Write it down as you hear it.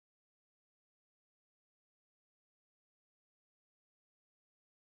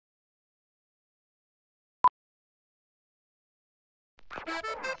Most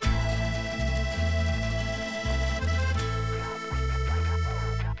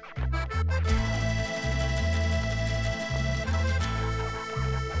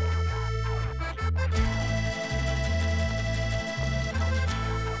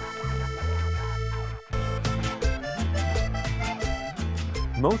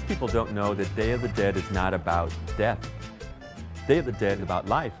people don't know that Day of the Dead is not about death. Day of the Dead is about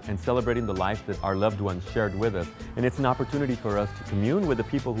life and celebrating the life that our loved ones shared with us. And it's an opportunity for us to commune with the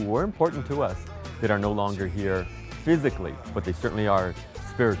people who were important to us that are no longer here physically, but they certainly are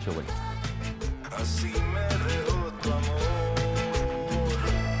spiritually.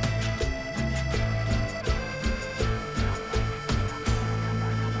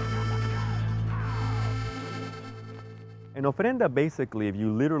 An ofrenda, basically, if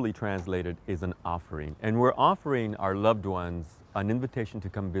you literally translate it, is an offering. And we're offering our loved ones an invitation to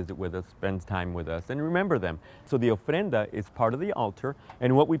come visit with us, spend time with us, and remember them. So the ofrenda is part of the altar,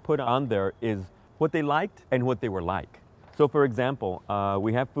 and what we put on there is what they liked and what they were like. So for example,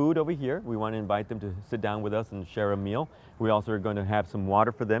 we have food over here. We want to invite them to sit down with us and share a meal. We also are going to have some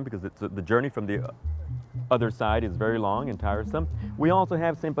water for them because the journey from the other side is very long and tiresome. We also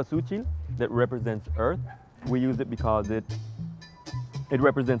have cempasúchil that represents earth. We use it because it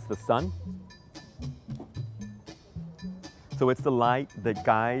represents the sun. So it's the light that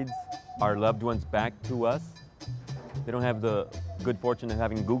guides our loved ones back to us. They don't have the good fortune of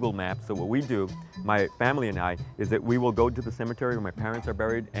having Google Maps, so what we do, my family and I, is that we will go to the cemetery where my parents are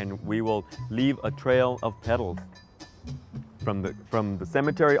buried and we will leave a trail of petals from the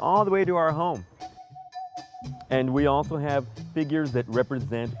cemetery all the way to our home. And we also have figures that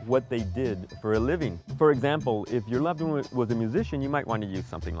represent what they did for a living. For example, if your loved one was a musician, you might want to use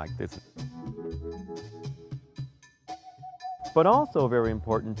something like this. But also very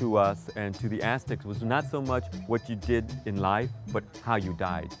important to us and to the Aztecs was not so much what you did in life, but how you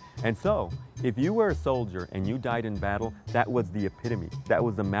died. And so, if you were a soldier and you died in battle, that was the epitome. That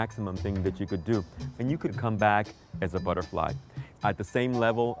was the maximum thing that you could do. And you could come back as a butterfly. At the same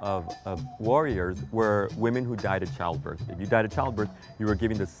level of warriors were women who died at childbirth. If you died at childbirth, you were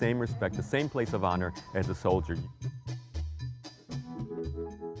given the same respect, the same place of honor as a soldier.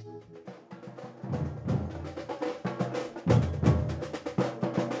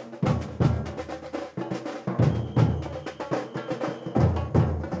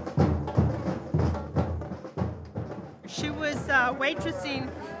 She was waitressing.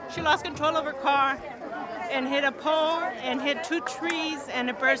 She lost control of her car and hit a pole and hit 2 trees and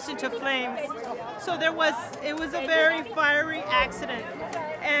it burst into flames. So it was a very fiery accident.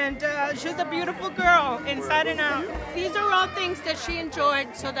 And she was a beautiful girl inside and out. These are all things that she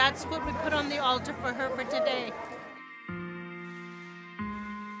enjoyed, so that's what we put on the altar for her for today.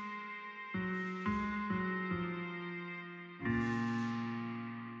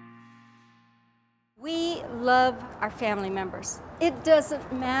 We love our family members. It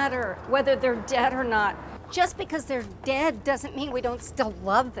doesn't matter whether they're dead or not. Just because they're dead doesn't mean we don't still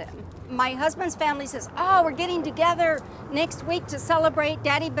love them. My husband's family says, oh, we're getting together next week to celebrate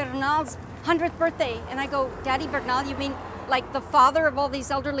Daddy Bernal's 100th birthday. And I go, Daddy Bernal, you mean like the father of all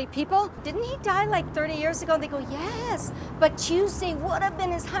these elderly people? Didn't he die like 30 years ago? And they go, yes, but Tuesday would have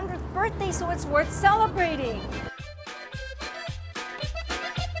been his 100th birthday, so it's worth celebrating.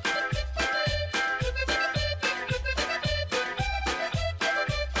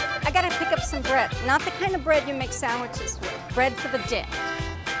 I gotta pick up some bread. Not the kind of bread you make sandwiches with. Bread for the dead.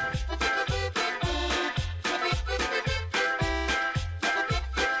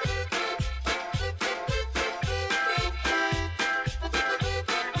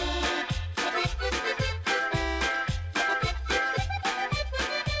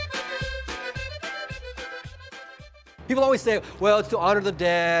 People always say, well, it's to honor the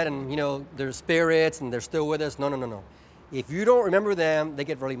dead and, you know, their spirits and they're still with us. No, no, no, no. If you don't remember them, they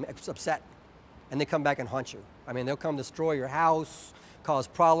get really upset and they come back and haunt you. I mean, they'll come destroy your house, cause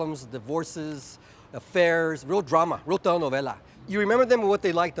problems, divorces, affairs, real drama, real telenovela. You remember them with what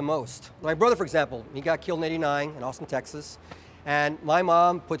they like the most. My brother, for example, he got killed in '89 in Austin, Texas. And my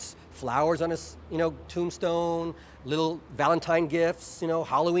mom puts flowers on his, tombstone, little Valentine gifts,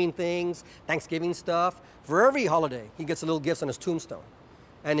 Halloween things, Thanksgiving stuff. For every holiday, he gets little gifts on his tombstone.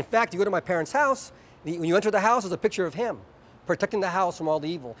 And in fact, you go to my parents' house, when you enter the house, there's a picture of him protecting the house from all the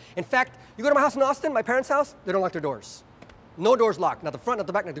evil. In fact, you go to my house in Austin, my parents' house, they don't lock their doors. No doors locked, not the front, not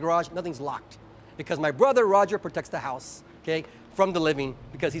the back, not the garage, nothing's locked. Because my brother, Roger, protects the house, okay, from the living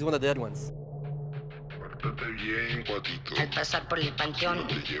because he's one of the dead ones. Pórtate bien, cuatito. Al pasar por el panteón,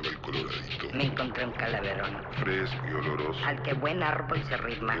 Te lleva el coloradito. me encontré un calaverón. Fresco y oloroso. Al que buen árbol se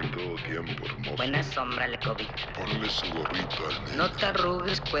ritma, En todo tiempo hermoso. buena sombra le cobija. Ponle su gorrito al nene. No te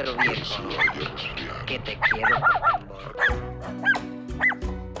arrugues, cuero Que viejo, se vaya a resfriar. que te quiero por tambor.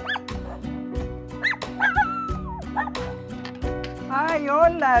 Ay,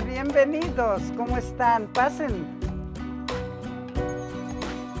 hola, bienvenidos. ¿Cómo están? Pasen.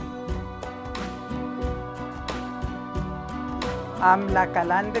 I'm La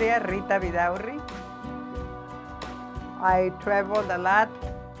Calandria, Rita Vidaurri. I traveled a lot.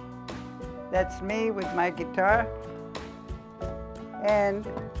 That's me with my guitar. And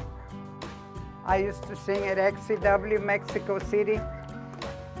I used to sing at XCW, Mexico City.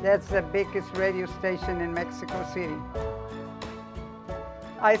 That's the biggest radio station in Mexico City.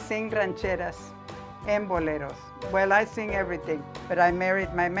 I sing rancheras and boleros. Well, I sing everything, but I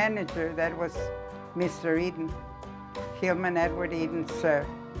married my manager, that was Mr. Eden, Hillman Edward Eden, sir.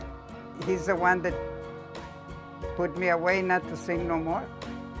 He's the one that put me away not to sing no more,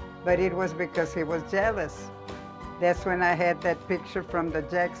 but it was because he was jealous. That's when I had that picture from the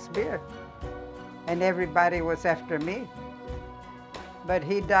Jack's Beer, and everybody was after me. But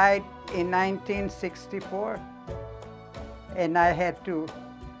he died in 1964, and I had to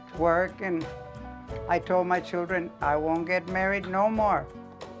work, and I told my children, I won't get married no more.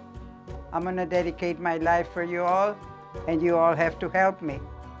 I'm gonna dedicate my life for you all, and you all have to help me.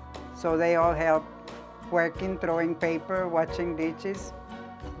 So they all helped, working, throwing paper, watching dishes,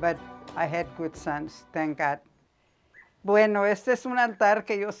 but I had good sons, thank God. Bueno, este es un altar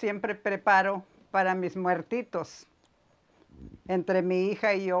que yo siempre preparo para mis muertitos. Entre mi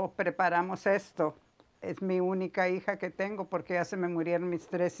hija y yo preparamos esto. Es mi única hija que tengo porque ya se me murieron mis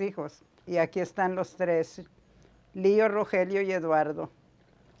 3 hijos. Y aquí están los 3, Lío, Rogelio y Eduardo.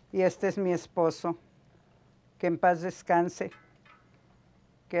 Y este es mi esposo, que en paz descanse,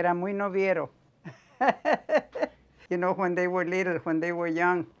 que era muy noviero. You know, when they were little, when they were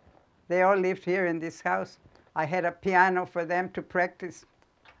young, they all lived here in this house. I had a piano for them to practice,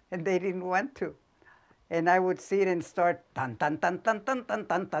 and they didn't want to. And I would sit and start tan, tan, tan, tan, tan, tan,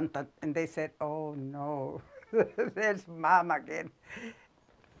 tan, tan, tan. And they said, oh no, there's Mom again.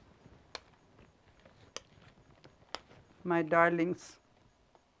 My darlings,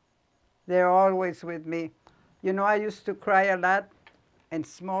 they're always with me. You know, I used to cry a lot and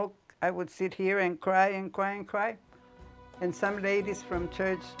smoke. I would sit here and cry and cry and cry. And some ladies from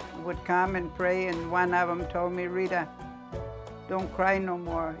church would come and pray, and one of them told me, Rita, don't cry no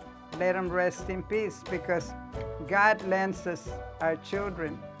more. Let them rest in peace, because God lends us our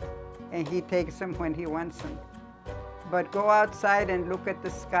children, and He takes them when He wants them. But go outside and look at the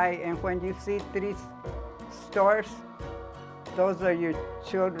sky, and when you see 3 stars, those are your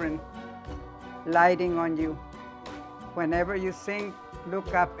children lighting on you. Whenever you sing,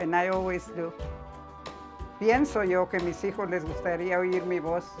 look up, and I always do. Pienso yo que a mis hijos les gustaría oír mi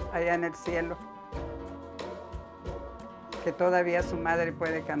voz allá en el cielo, que todavía su madre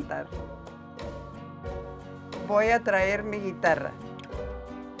puede cantar. Voy a traer mi guitarra.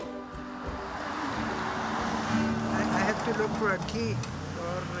 I have to look for a key. Do,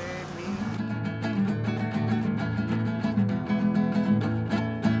 re, mi.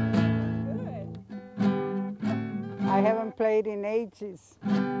 I haven't played in ages.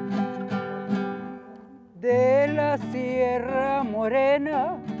 De la Sierra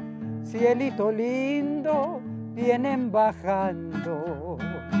Morena, cielito lindo, vienen bajando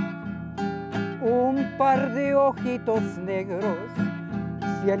un par de ojitos negros,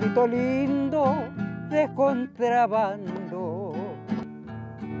 cielito lindo de contrabando.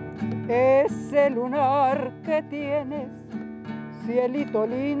 Ese lunar que tienes, cielito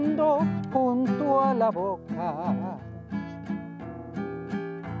lindo, junto a la boca,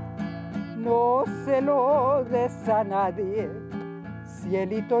 no se lo des a nadie,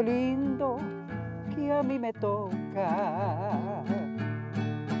 cielito lindo, que a mí me toca.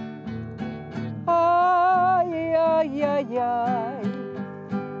 Ay, ay, ay, ay,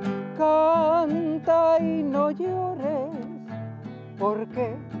 canta y no llores,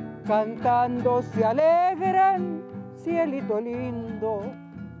 porque cantando se alegran, cielito lindo,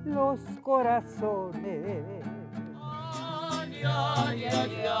 los corazones. Ay, ay,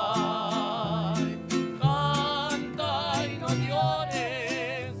 ay, ay, canta y no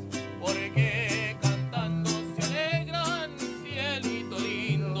llores, porque cantando se alegran, cielito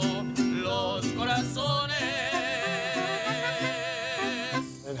lindo, los corazones.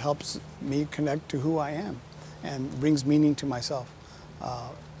 It helps me connect to who I am and brings meaning to myself.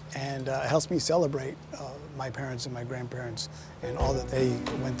 And helps me celebrate my parents and my grandparents and all that they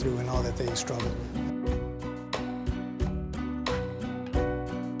went through and all that they struggled with.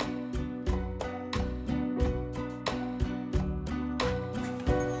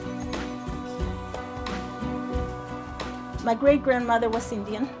 My great-grandmother was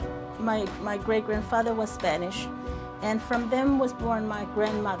Indian. My great-grandfather was Spanish. And from them was born my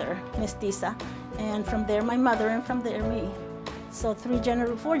grandmother, mestiza. And from there, my mother, and from there, me. So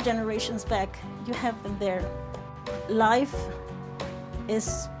 4 generations back, you have them there. Life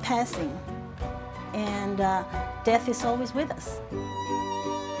is passing, and death is always with us.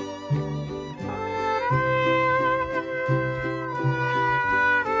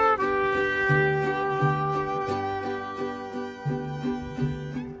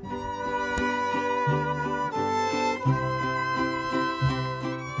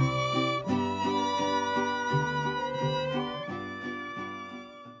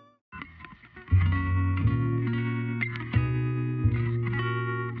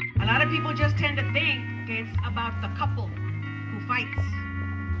 A lot of people just tend to think it's about the couple who fights.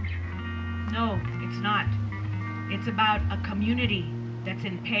 No, it's not. It's about a community that's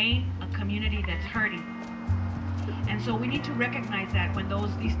in pain, a community that's hurting. And so we need to recognize that when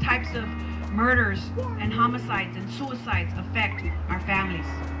these types of murders and homicides and suicides affect our families.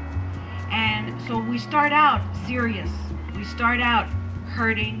 And so we start out serious. We start out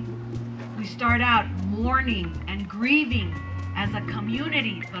hurting. We start out mourning and grieving as a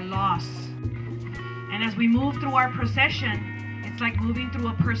community the loss. And as we move through our procession, it's like moving through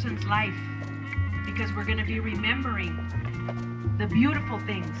a person's life, because we're going to be remembering the beautiful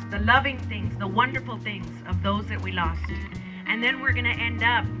things, the loving things, the wonderful things of those that we lost. And then we're going to end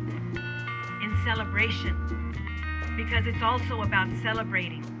up in celebration, because it's also about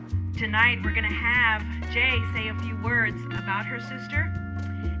celebrating. Tonight we're going to have Jay say a few words about her sister,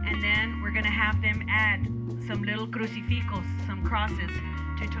 and then we're going to have them add some little crucifijos, some crosses,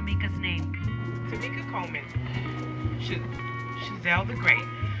 to Tomika's name. Tomika Coleman, Giselle the Great,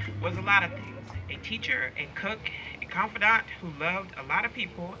 was a lot of things. A teacher, a cook, a confidant who loved a lot of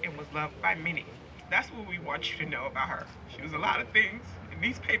people and was loved by many. That's what we want you to know about her. She was a lot of things, and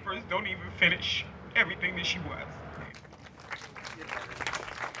these papers don't even finish everything that she was.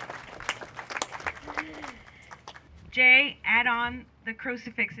 Jay, add on the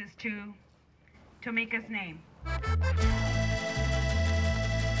crucifixes to Tomika's name.